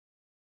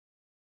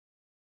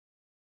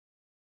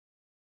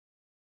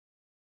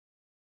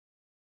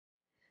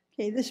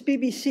Okay, this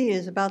BBC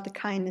is about the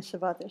kindness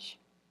of others.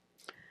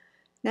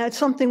 Now, it's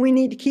something we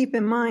need to keep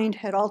in mind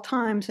at all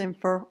times and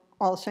for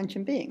all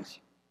sentient beings.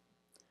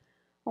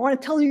 I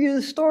want to tell you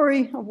the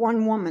story of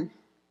one woman.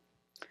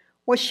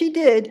 What she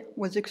did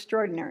was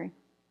extraordinary.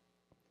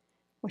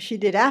 What she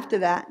did after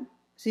that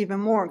is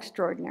even more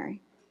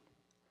extraordinary.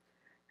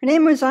 Her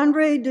name was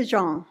Andrée de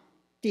Jongh,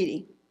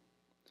 Didi.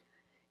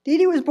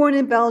 Didi was born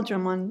in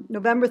Belgium on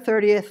November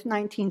 30th,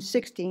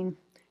 1916,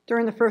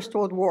 during the First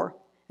World War,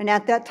 and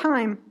at that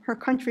time, her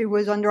country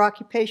was under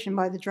occupation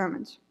by the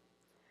Germans.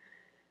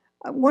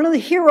 One of the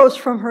heroes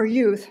from her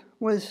youth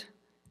was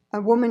a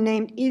woman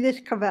named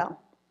Edith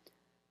Cavell.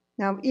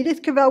 Now,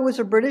 Edith Cavell was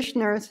a British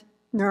nurse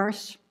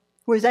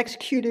who was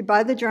executed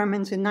by the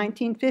Germans in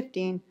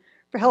 1915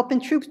 for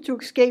helping troops to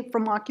escape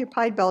from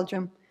occupied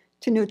Belgium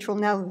to neutral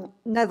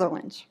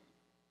Netherlands.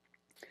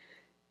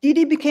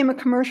 Didi became a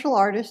commercial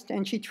artist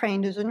and she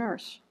trained as a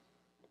nurse.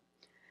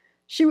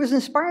 She was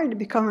inspired to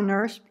become a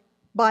nurse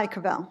by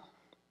Cavell.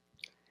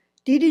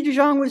 Didi de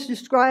Jongh was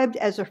described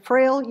as a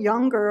frail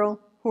young girl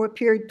who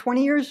appeared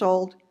 20 years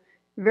old,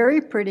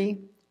 very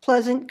pretty,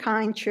 pleasant,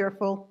 kind,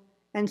 cheerful,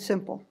 and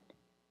simple.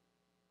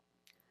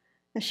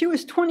 Now, she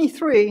was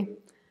 23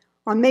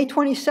 on May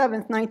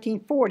 27,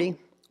 1940,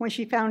 when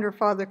she found her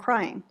father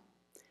crying.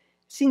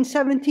 Seen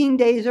 17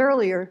 days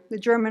earlier, the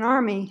German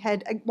army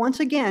had once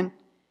again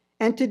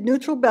entered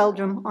neutral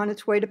Belgium on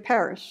its way to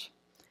Paris.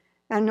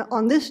 And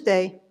on this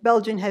day,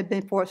 Belgium had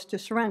been forced to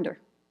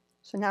surrender.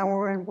 So now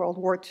we're in World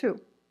War II.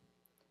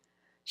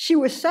 She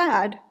was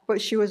sad,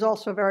 but she was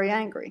also very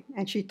angry.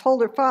 And she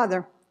told her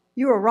father,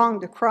 "You are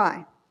wrong to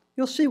cry.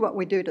 You'll see what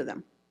we do to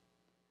them."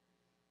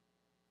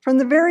 From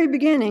the very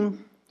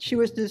beginning, she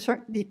was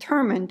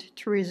determined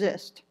to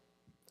resist.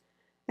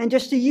 And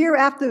just a year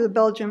after the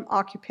Belgian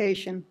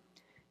occupation,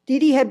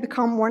 Didi had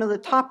become one of the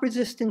top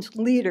resistance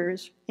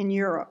leaders in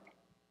Europe.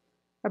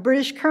 A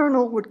British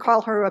colonel would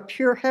call her a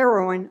pure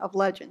heroine of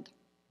legend.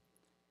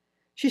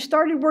 She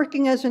started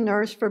working as a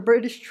nurse for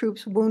British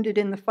troops wounded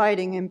in the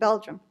fighting in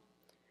Belgium.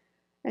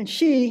 And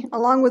she,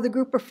 along with a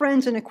group of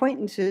friends and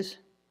acquaintances,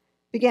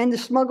 began to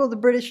smuggle the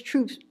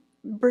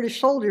British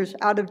soldiers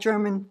out of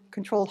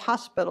German-controlled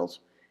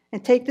hospitals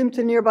and take them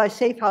to nearby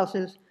safe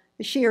houses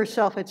that she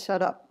herself had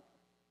set up.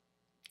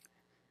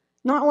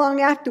 Not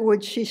long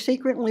afterwards, she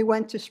secretly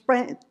went to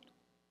Spain,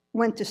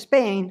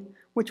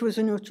 which was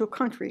a neutral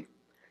country.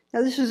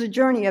 Now, this is a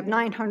journey of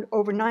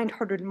over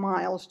 900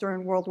 miles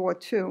during World War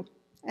II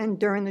and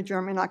during the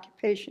German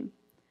occupation.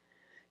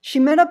 She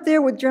met up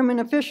there with German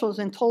officials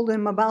and told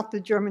them about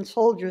the German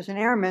soldiers and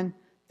airmen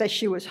that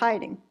she was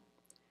hiding.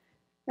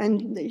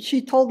 And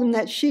she told them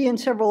that she and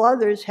several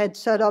others had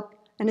set up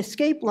an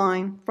escape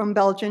line from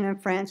Belgium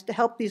and France to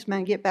help these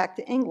men get back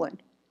to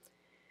England.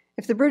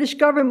 If the British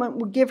government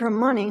would give her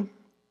money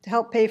to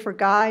help pay for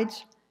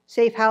guides,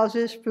 safe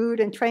houses, food,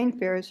 and train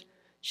fares,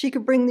 she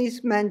could bring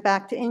these men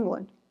back to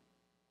England.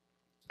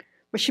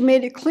 But she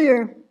made it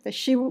clear that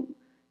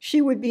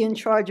she would be in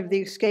charge of the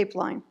escape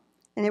line,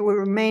 and it would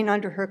remain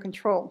under her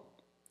control.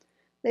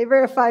 They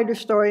verified her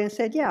story and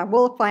said, "Yeah,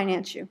 we'll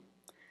finance you."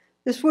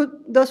 Thus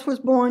was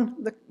born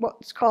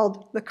what's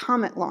called the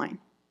Comet Line.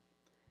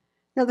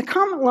 Now, the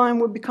Comet Line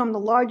would become the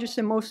largest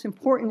and most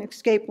important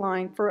escape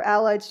line for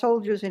Allied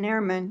soldiers and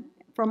airmen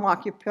from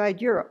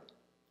occupied Europe.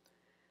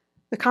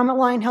 The Comet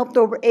Line helped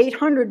over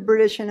 800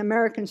 British and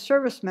American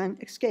servicemen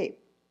escape.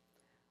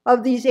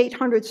 Of these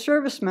 800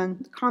 servicemen,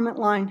 the Comet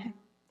Line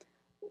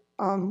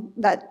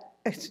that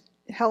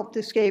helped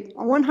escape,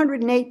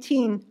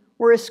 118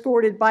 were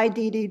escorted by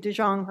Didi de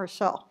Jongh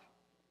herself.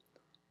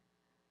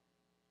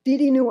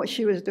 Didi knew what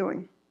she was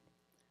doing.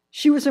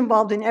 She was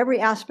involved in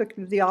every aspect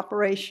of the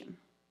operation.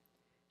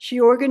 She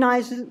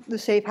organized the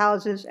safe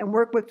houses and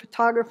worked with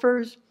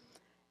photographers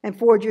and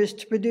forgers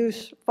to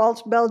produce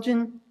false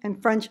Belgian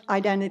and French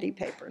identity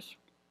papers.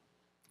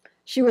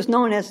 She was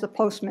known as the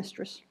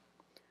postmistress,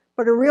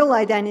 but her real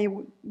identity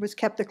was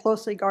kept a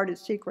closely guarded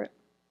secret.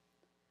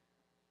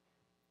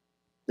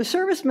 The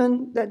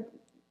servicemen that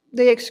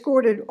they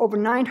escorted over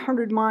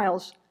 900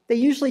 miles, they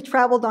usually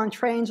traveled on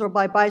trains or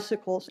by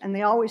bicycles, and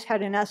they always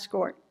had an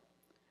escort.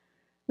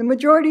 The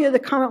majority of the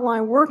Comet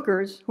Line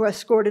workers who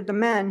escorted the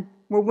men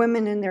were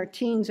women in their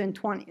teens and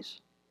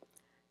 20s.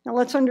 Now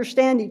let's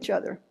understand each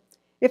other.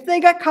 If they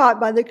got caught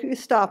by the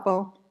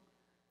Gestapo,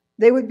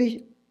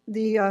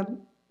 the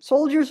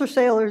soldiers or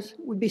sailors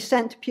would be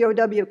sent to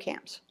POW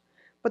camps,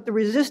 but the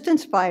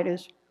resistance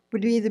fighters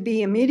would either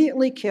be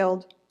immediately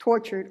killed,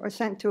 tortured, or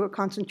sent to a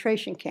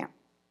concentration camp.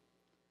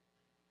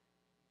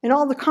 In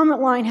all, the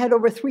Comet Line had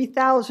over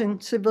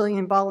 3,000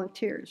 civilian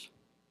volunteers.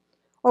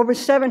 Over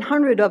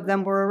 700 of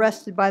them were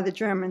arrested by the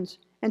Germans,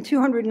 and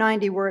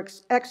 290 were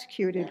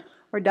executed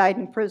or died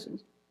in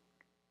prison.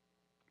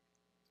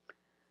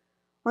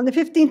 On the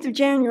 15th of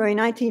January,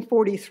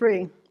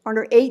 1943, on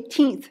her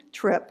 18th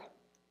trip,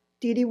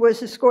 Didi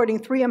was escorting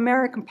 3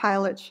 American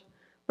pilots,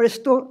 but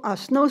a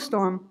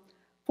snowstorm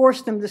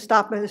forced them to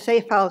stop at a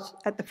safe house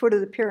at the foot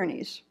of the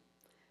Pyrenees.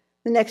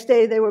 The next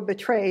day, they were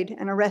betrayed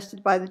and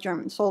arrested by the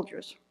German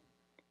soldiers.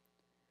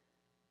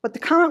 But the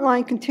Comet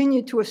Line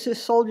continued to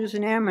assist soldiers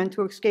and airmen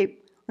to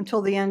escape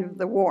until the end of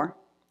the war,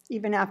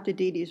 even after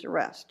Dee Dee's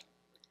arrest.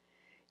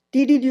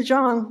 Dee Dee de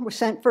Jongh was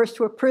sent first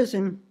to a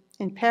prison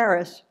in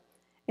Paris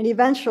and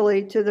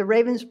eventually to the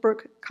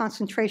Ravensbrück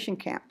concentration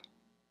camp.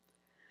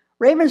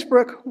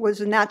 Ravensbrück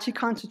was a Nazi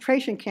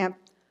concentration camp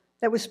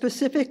that was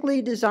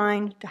specifically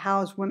designed to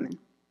house women.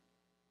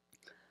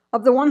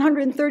 Of the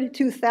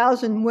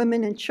 132,000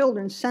 women and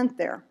children sent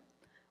there,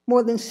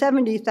 more than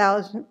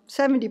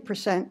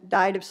 70%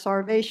 died of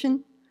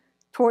starvation,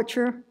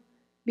 torture,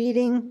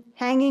 beating,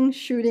 hanging,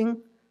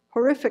 shooting,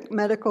 horrific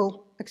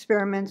medical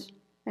experiments,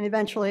 and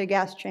eventually a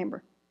gas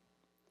chamber.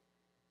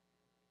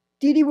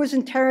 Dee Dee was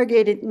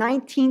interrogated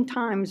 19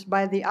 times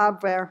by the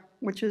Abwehr,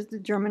 which is the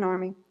German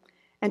army,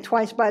 and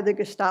twice by the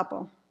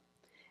Gestapo.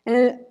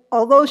 And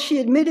although she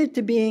admitted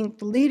to being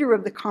the leader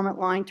of the Comet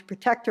Line to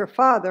protect her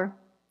father,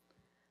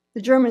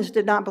 the Germans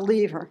did not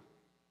believe her.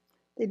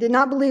 They did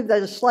not believe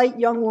that a slight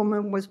young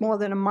woman was more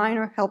than a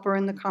minor helper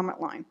in the Comet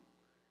Line.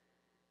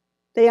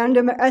 They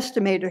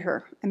underestimated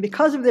her, and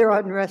because of their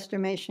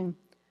underestimation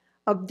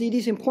of Dee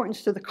Dee's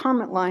importance to the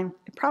Comet Line,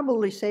 it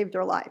probably saved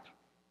her life.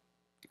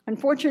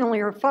 Unfortunately,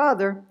 her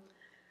father,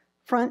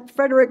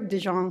 Frédéric de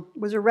Jongh,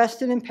 was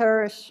arrested in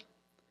Paris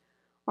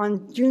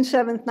on June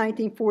 7,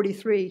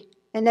 1943,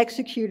 and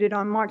executed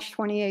on March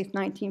 28,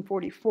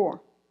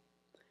 1944.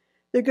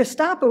 The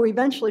Gestapo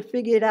eventually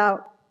figured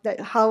out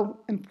how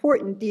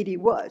important Dee Dee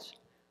was,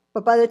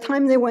 but by the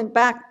time they went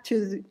back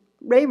to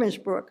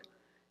Ravensbrück,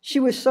 she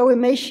was so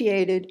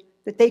emaciated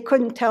that they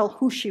couldn't tell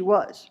who she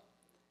was.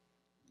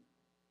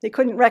 They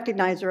couldn't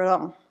recognize her at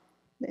all,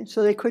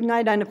 so they couldn't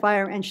identify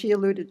her, and she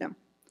eluded them.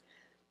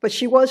 But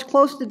she was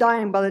close to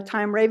dying by the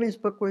time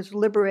Ravensbrück was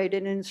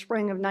liberated in the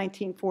spring of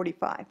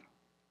 1945.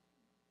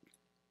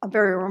 A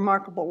very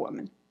remarkable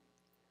woman.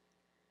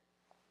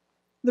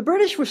 The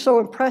British were so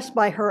impressed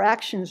by her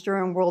actions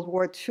during World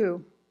War II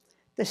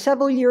that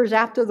several years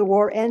after the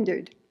war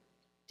ended,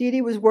 Dee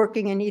Dee was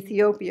working in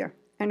Ethiopia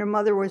and her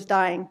mother was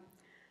dying.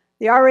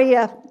 The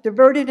RAF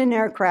diverted an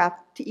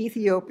aircraft to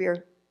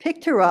Ethiopia,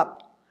 picked her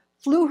up,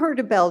 flew her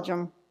to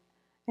Belgium,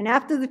 and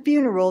after the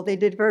funeral, they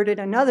diverted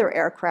another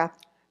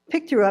aircraft,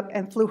 picked her up,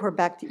 and flew her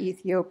back to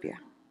Ethiopia.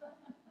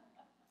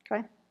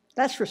 Okay?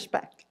 That's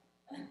respect.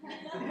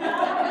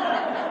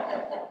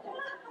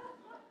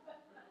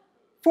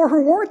 For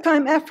her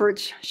wartime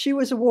efforts, she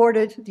was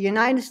awarded the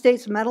United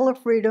States Medal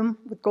of Freedom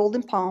with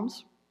Golden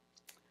Palms,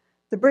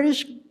 the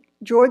British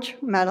George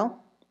Medal,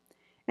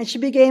 and she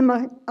became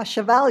a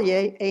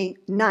Chevalier, a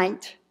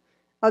Knight,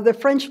 of the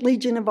French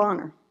Legion of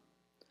Honor.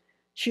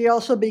 She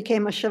also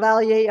became a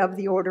Chevalier of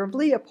the Order of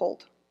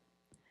Leopold.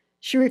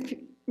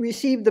 She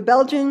received the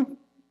Belgian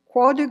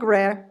Croix de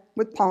Guerre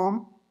with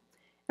Palm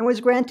and was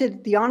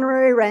granted the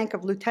honorary rank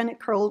of Lieutenant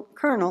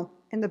Colonel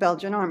in the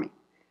Belgian Army.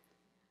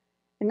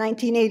 In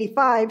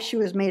 1985, she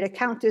was made a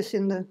countess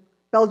in the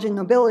Belgian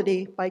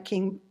nobility by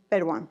King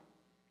Bedouin.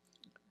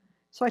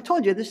 So I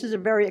told you, this is a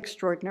very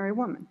extraordinary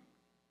woman.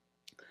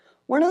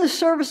 One of the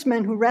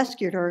servicemen who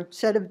rescued her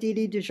said of Dee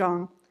Dee de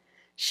Jongh,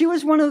 she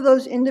was one of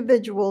those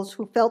individuals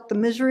who felt the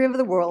misery of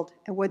the world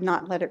and would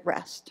not let it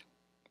rest.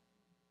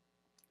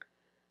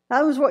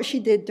 That was what she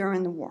did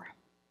during the war.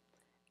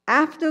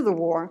 After the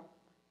war,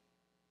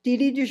 Dee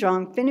Dee de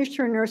Jongh finished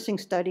her nursing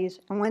studies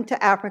and went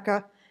to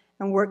Africa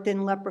and worked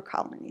in leper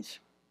colonies.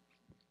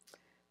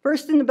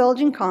 First in the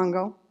Belgian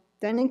Congo,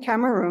 then in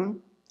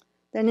Cameroon,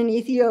 then in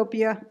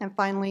Ethiopia, and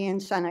finally in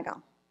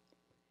Senegal.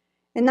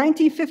 In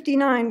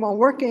 1959, while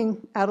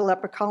working at a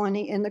leper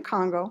colony in the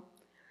Congo,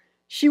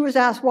 she was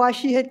asked why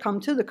she had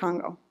come to the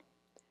Congo.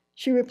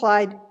 She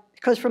replied,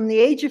 "Because from the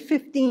age of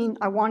 15,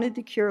 I wanted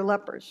to cure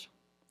lepers.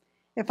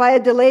 If I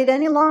had delayed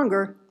any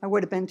longer, I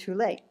would have been too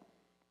late."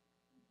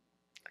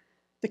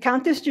 The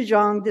Countess de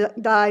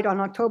Jongh died on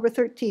October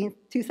 13,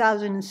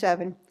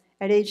 2007,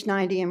 at age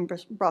 90 in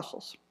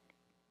Brussels.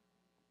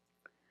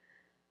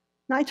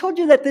 Now, I told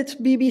you that this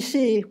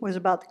BBC was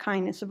about the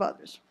kindness of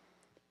others.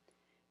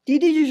 Dee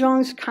Dee de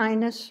Jongh's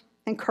kindness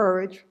and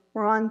courage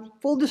were on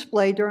full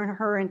display during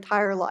her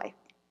entire life.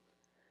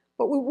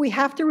 But what we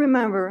have to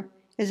remember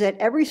is that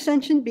every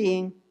sentient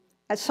being,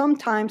 at some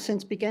time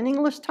since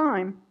beginningless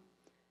time,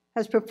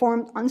 has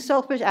performed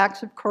unselfish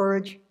acts of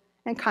courage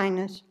and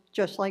kindness,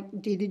 just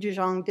like Dee Dee de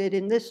Jongh did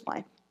in this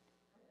life.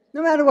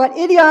 No matter what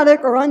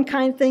idiotic or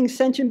unkind things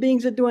sentient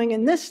beings are doing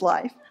in this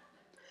life,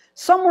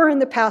 somewhere in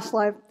the past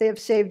life, they have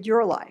saved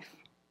your life.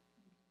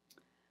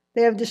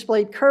 They have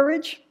displayed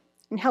courage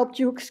and helped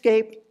you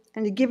escape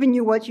and have given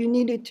you what you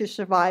needed to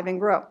survive and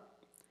grow.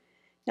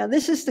 Now,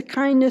 this is the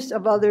kindness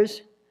of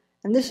others,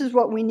 and this is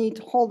what we need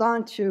to hold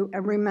on to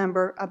and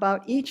remember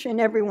about each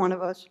and every one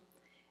of us.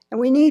 And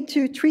we need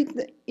to treat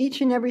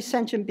each and every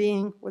sentient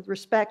being with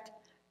respect,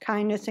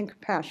 kindness, and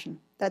compassion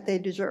that they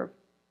deserve.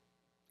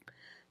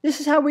 This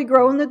is how we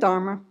grow in the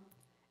Dharma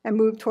and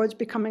move towards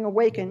becoming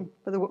awakened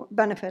for the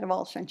benefit of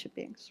all sentient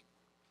beings.